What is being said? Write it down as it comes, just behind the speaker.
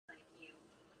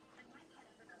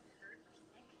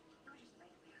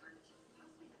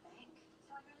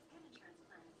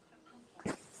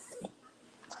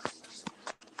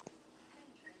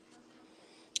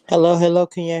Hello, hello.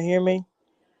 Can you hear me?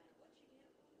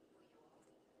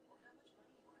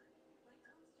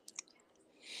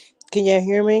 Can you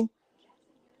hear me?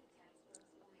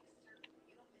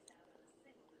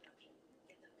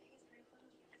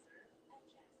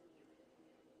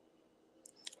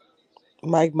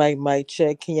 Mike.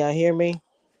 Check. Can y'all hear me?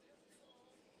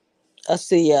 I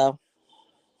see y'all.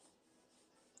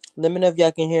 Let me know if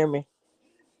y'all can hear me.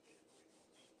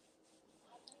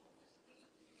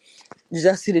 Did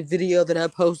y'all see the video that I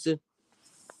posted?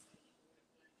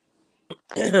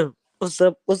 What's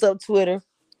up? What's up, Twitter,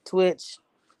 Twitch,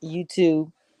 YouTube?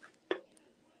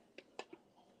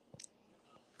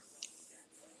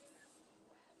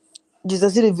 Did y'all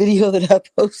see the video that I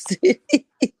posted?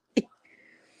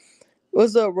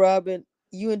 What's up, Robin?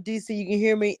 You in DC? You can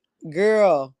hear me,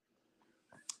 girl.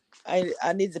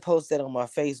 I need to post that on my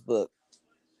Facebook.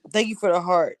 Thank you for the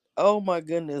heart. Oh my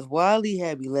goodness, Wiley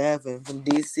had me laughing from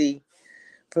DC,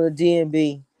 from the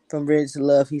DMB, from Ready to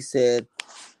Love. He said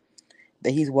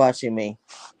that he's watching me.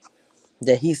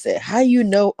 That he said, "How you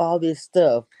know all this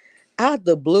stuff?" Out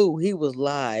the blue, he was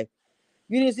live.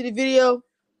 You didn't see the video?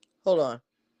 Hold on.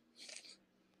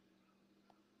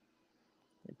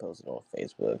 He posted on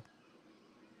Facebook.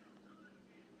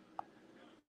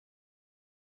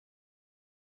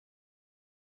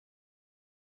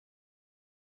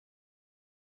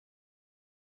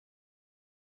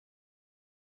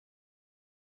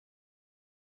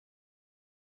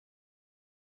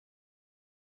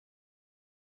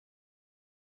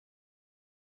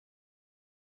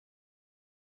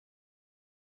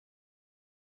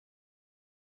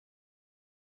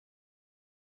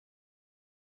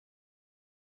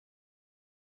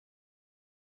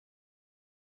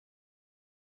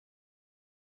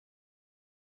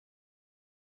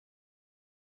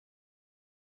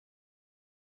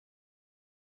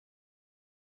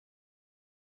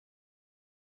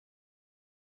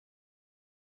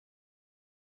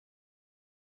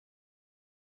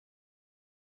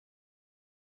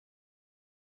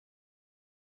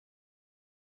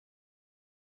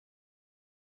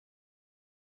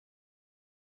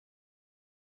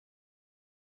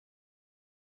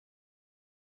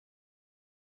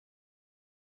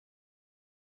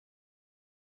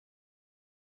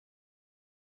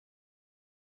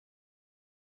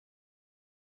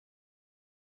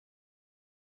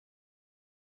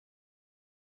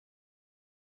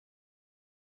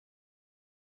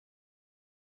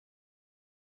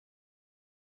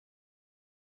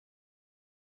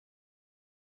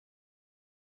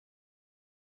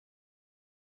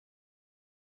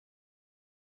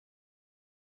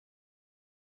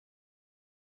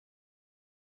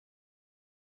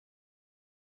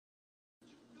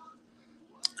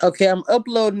 Okay, I'm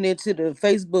uploading it to the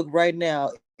Facebook right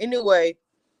now. Anyway,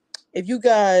 if you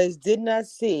guys did not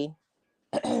see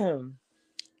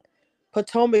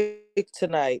Potomac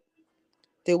tonight,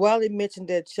 did Wiley mention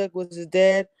that Chuck was his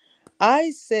dad? I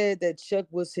said that Chuck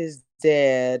was his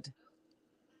dad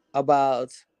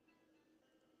about.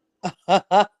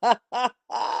 I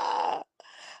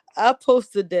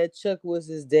posted that Chuck was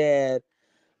his dad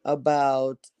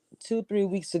about 2, 3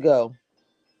 weeks ago,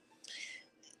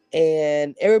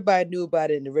 and everybody knew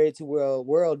about it in the Ready to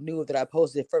world knew that I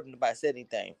posted it first. Nobody said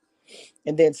anything.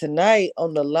 And then tonight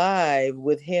on the live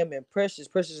with him and Precious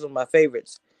is one of my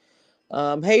favorites.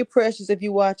 Hey Precious, if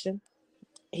you watching,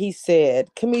 he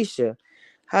said, Kamisha,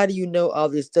 how do you know all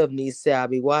this stuff? And he said, I'll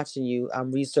be watching you.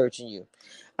 I'm researching you.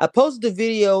 I posted the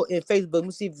video in Facebook. Let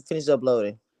me see if it finished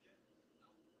uploading.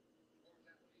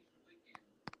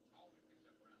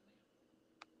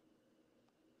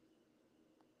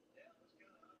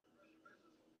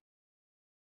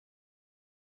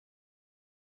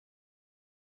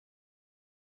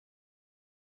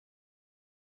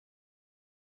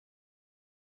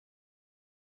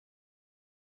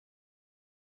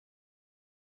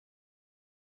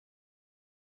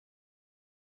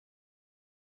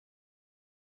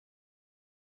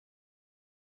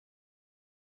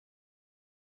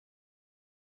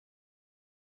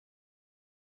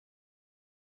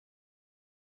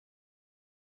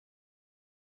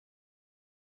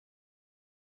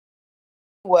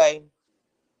 Anyway,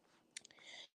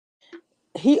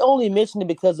 he only mentioned it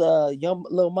because young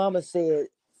little mama said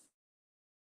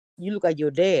you look like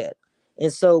your dad.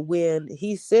 And so when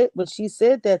she said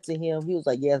that to him, he was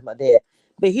like, yeah, it's my dad.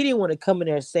 But he didn't want to come in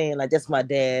there saying like that's my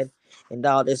dad and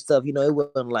all this stuff. It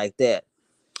wasn't like that.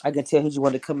 I can tell he just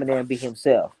wanted to come in there and be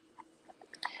himself.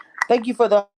 Thank you for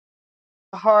the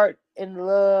heart and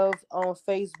love on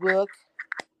Facebook.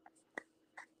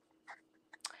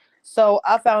 So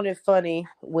I found it funny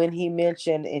when he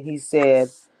mentioned and he said,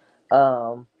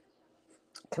 um,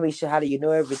 Kamisha, how do you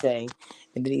know everything?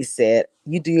 And then he said,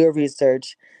 you do your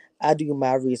research, I do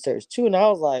my research too. And I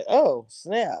was like, oh,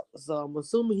 snap. So I'm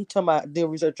assuming he talking about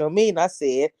doing research on me. And I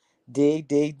said, dig,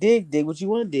 dig, dig, dig what you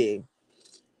want to dig.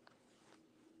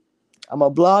 I'm a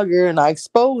blogger and I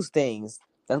expose things.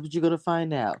 That's what you're going to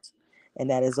find out. And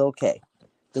that is okay.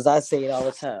 Because I say it all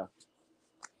the time.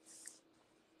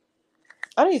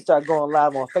 I need to start going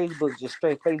live on Facebook, just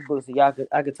straight Facebook, so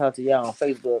I could talk to y'all on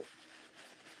Facebook.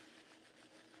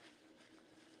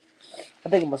 I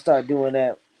think I'm going to start doing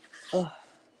that. Ugh.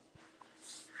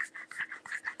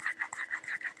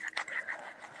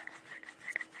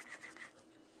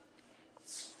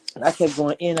 And I kept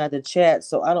going in and out the chat,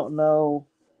 so I don't know.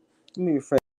 Let me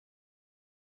refresh.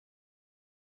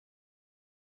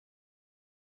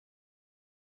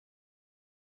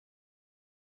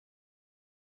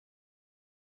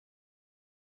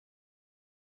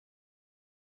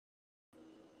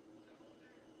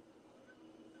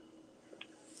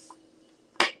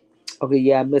 Okay,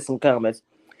 yeah, I missed some comments.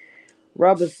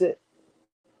 Robinson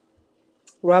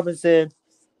Robinson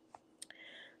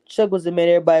Chuck was the man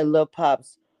everybody loved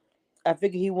Pops. I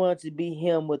figured he wanted to be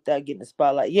him without getting the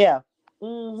spotlight. Yeah.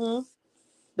 Mm-hmm.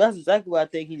 That's exactly what I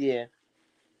think he did.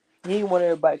 He didn't want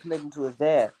everybody connecting to his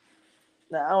dad.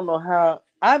 Now I don't know how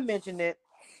I mentioned it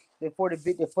before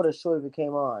the show even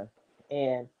came on.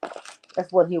 And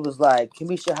that's what he was like,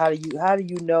 Kamisha, how do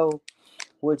you know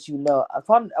what you know?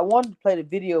 I wanted to play the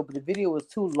video, but the video was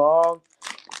too long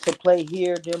to play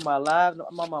here during my live.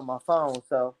 I'm on my phone,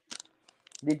 so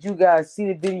did you guys see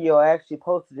the video? I actually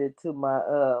posted it to my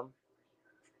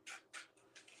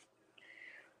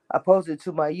I posted it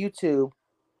to my YouTube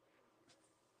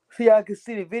so y'all can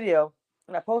see the video.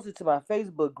 And I posted it to my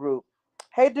Facebook group.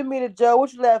 Hey Demeter Joe,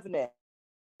 what you laughing at?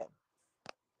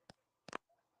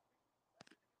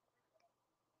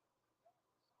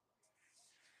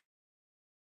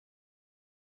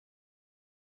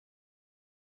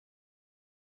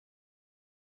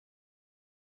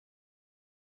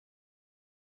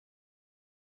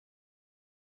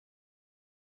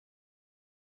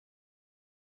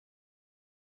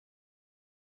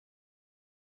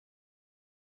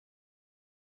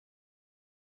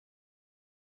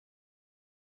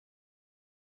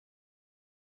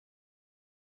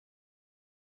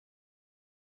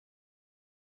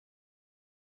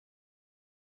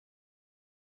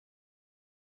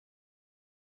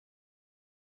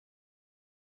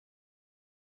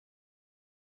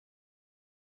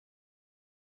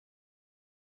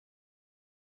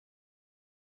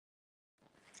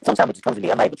 Sometimes it just comes to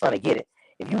me. I'm not even trying to get it.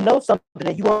 If you know something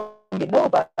that you want me to know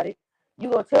about it, you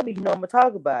gonna tell me. You know I'm gonna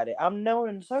talk about it. I'm known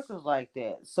in circles like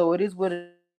that, so it is what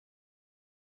it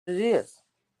is.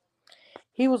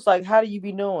 He was like, "How do you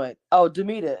be knowing?" Oh,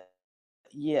 Demeter,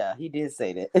 yeah, he did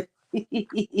say that.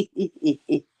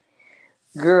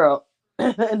 Girl,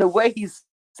 and the way he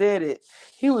said it,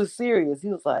 he was serious. He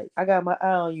was like, "I got my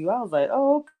eye on you." I was like,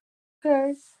 "Oh,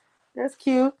 okay, that's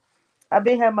cute." I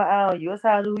been had my eye on you. That's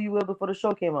how I knew who you were before the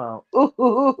show came on.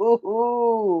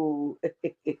 Ooh.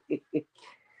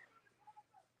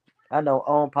 I know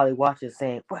Owen probably watching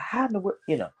saying, "Well, how in the world?"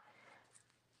 You know,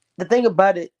 the thing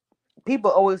about it,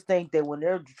 people always think that when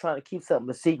they're trying to keep something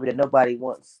a secret that nobody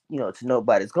wants, to know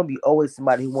about it, it's gonna be always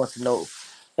somebody who wants to know,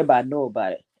 everybody know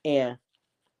about it, and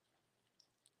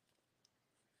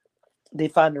they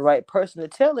find the right person to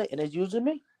tell it, and it's usually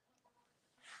me.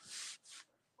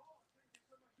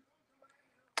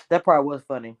 That part was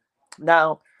funny.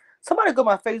 Now, somebody go to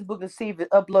my Facebook and see if it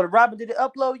uploaded. Robin, did it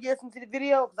upload yet into the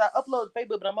video? Because I uploaded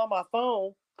Facebook, but I'm on my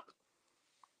phone.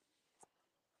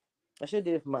 I should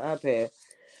did it from my iPad.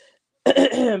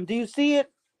 Do you see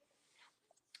it?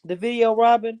 The video,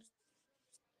 Robin,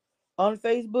 on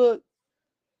Facebook?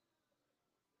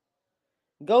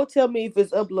 Go tell me if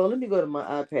it's uploaded. Let me go to my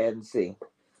iPad and see.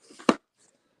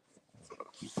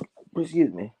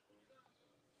 Excuse me.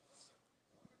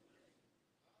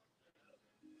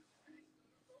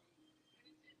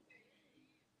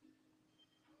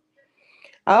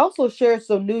 I also shared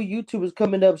some new YouTubers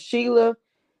coming up. Sheila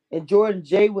and Jordan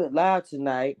J went live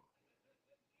tonight.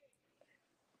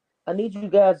 I need you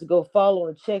guys to go follow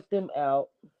and check them out.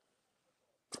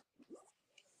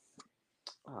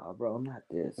 Oh, bro, not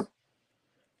this.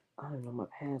 I don't know my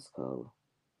passcode.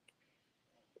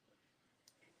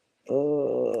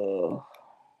 Uh,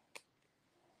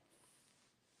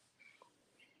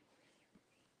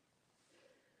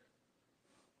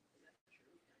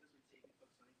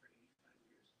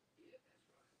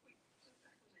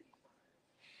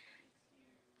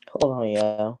 Hold on,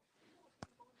 y'all.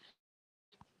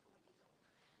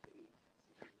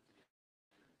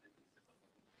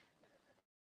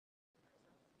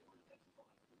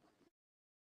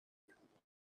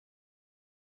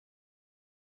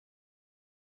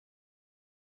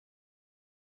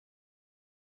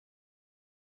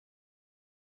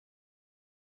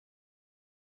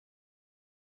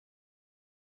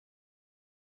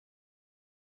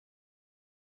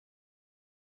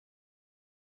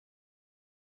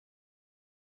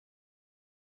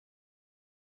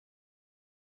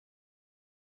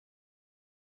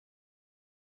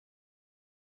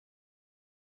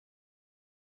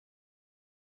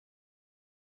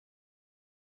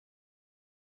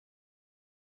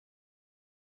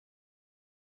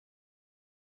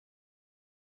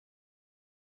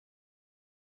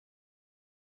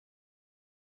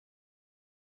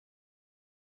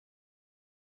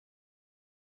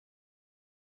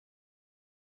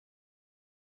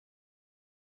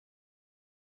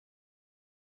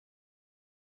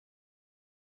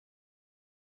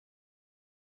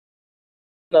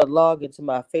 to log into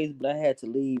my Facebook. I had to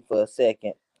leave for a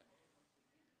second.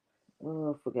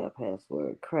 Oh, I forgot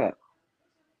password. Crap.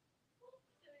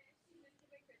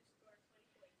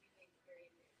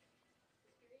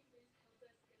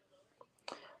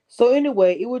 So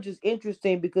anyway, it was just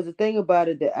interesting because the thing about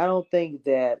it that I don't think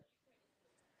that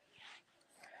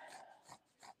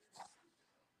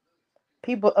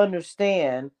people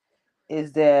understand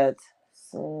is that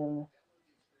send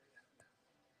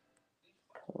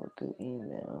code through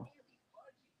email.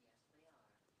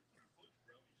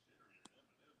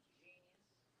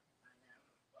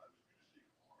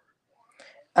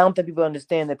 I don't think people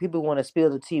understand that people want to spill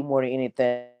the tea more than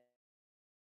anything.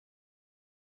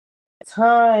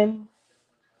 Time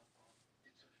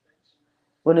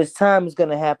when it's time is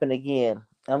gonna happen again.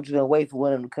 I'm just gonna wait for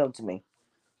one of them to come to me.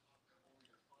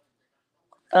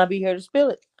 I'll be here to spill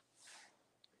it.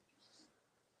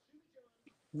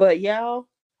 But y'all,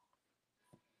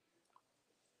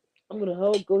 I'm gonna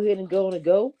go ahead and go on and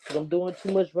go because I'm doing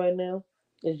too much right now,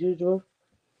 as usual.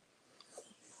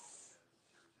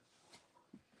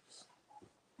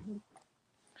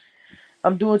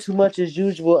 I'm doing too much as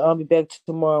usual. I'll be back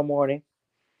tomorrow morning,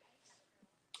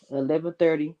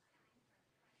 11:30,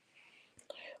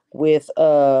 with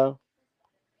the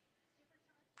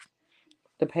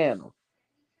panel.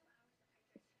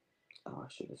 Oh, I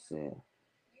should have said.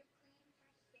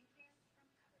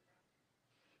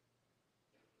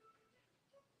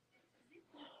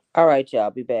 All right,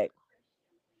 y'all. Be back.